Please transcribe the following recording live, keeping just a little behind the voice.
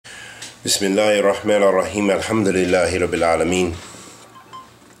Bismillahir Rahmanir Rahim. Alhamdulillahi Rabbil Alameen.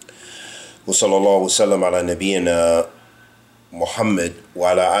 Wa sallallahu wa sallam ala nabiyyina Muhammad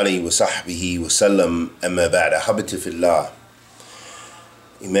wa ala alihi wa sahbihi wa sallam. Amma ba'da. Habati fillah.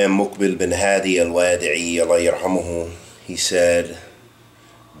 Imam Muqbil bin Hadi al-Wadi'i, Allah yarhamuhu, he said,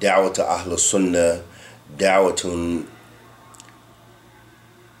 Da'wat Ahl Sunnah, da'watun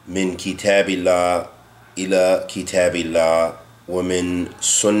min kitabillah ila kitabillah wa min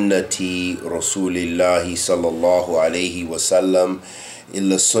sunnati Rasulillahi sallallahu alayhi wa sallam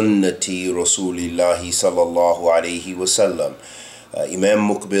illa sunnati Rasulillahi sallallahu alayhi wa sallam. Imam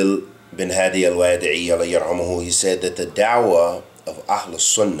Muqbil bin Hadi al-Wadi'i, Allah yarhamuhu, he said that the da'wah of Ahl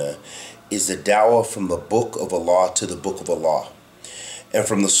Sunnah is the da'wah from the book of Allah to the book of Allah, and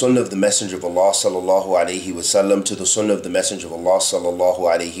from the sunnah of the Messenger of Allah sallallahu alayhi wa sallam to the sunnah of the Messenger of Allah sallallahu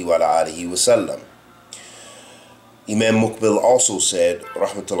alayhi wa alihi wa sallam. Imam Muqbil also said,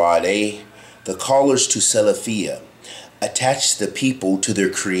 rahmatullah alayh, the callers to Salafiyyah attach the people to their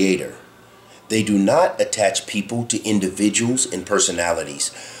creator. They do not attach people to individuals and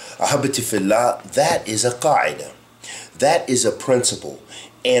personalities. Ahabati fillah, that is a qa'idah. That is a principle.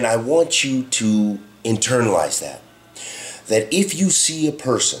 And I want you to internalize that. That if you see a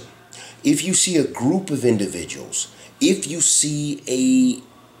person, if you see a group of individuals, if you see a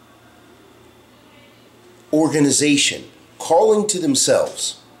organization calling to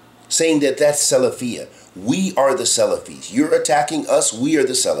themselves, saying that that's Salafiyyah, we are the Salafis, you're attacking us, we are the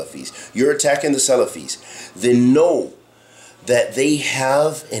Salafis, you're attacking the Salafis, then know that they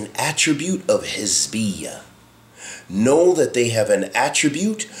have an attribute of Hizbeeyah. Know that they have an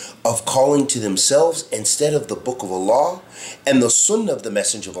attribute of calling to themselves instead of the book of Allah and the sunnah of the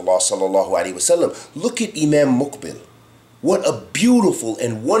Messenger of Allah sallallahu alaihi wasallam. Look at Imam Muqbil. What a beautiful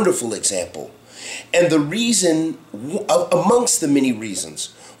and wonderful example. And the reason, amongst the many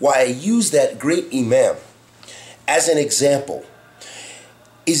reasons why I use that great Imam as an example,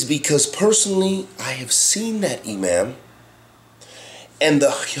 is because personally I have seen that Imam and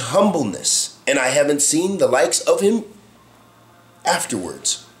the humbleness, and I haven't seen the likes of him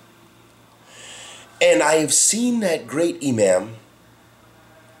afterwards. And I have seen that great Imam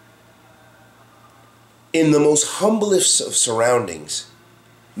in the most humblest of surroundings,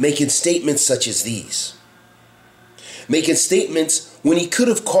 making statements such as these. Making statements when he could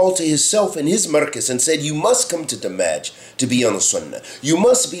have called to himself in his markaz and said, you must come to Damaj to be on the sunnah. You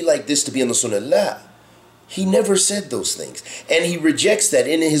must be like this to be on the sunnah. La. He never said those things. And he rejects that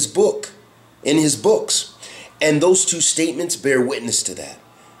in his book, in his books. And those two statements bear witness to that.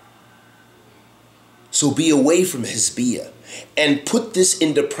 So be away from Hizbeeyah and put this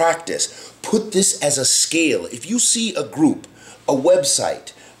into practice. Put this as a scale. If you see a group, a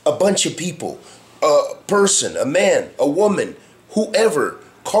website, a bunch of people, a person, a man, a woman, whoever,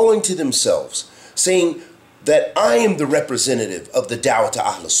 calling to themselves, saying that I am the representative of the Da'wah to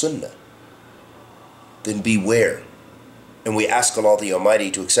Ahl Sunnah, then beware. And we ask Allah the Almighty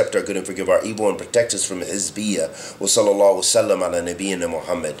to accept our good and forgive our evil and protect us from Hizbeeyah. Wa sallallahu wa sallam ala nabiyyina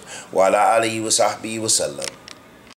Muhammad wa ala alihi wa sahbihi wa sallam.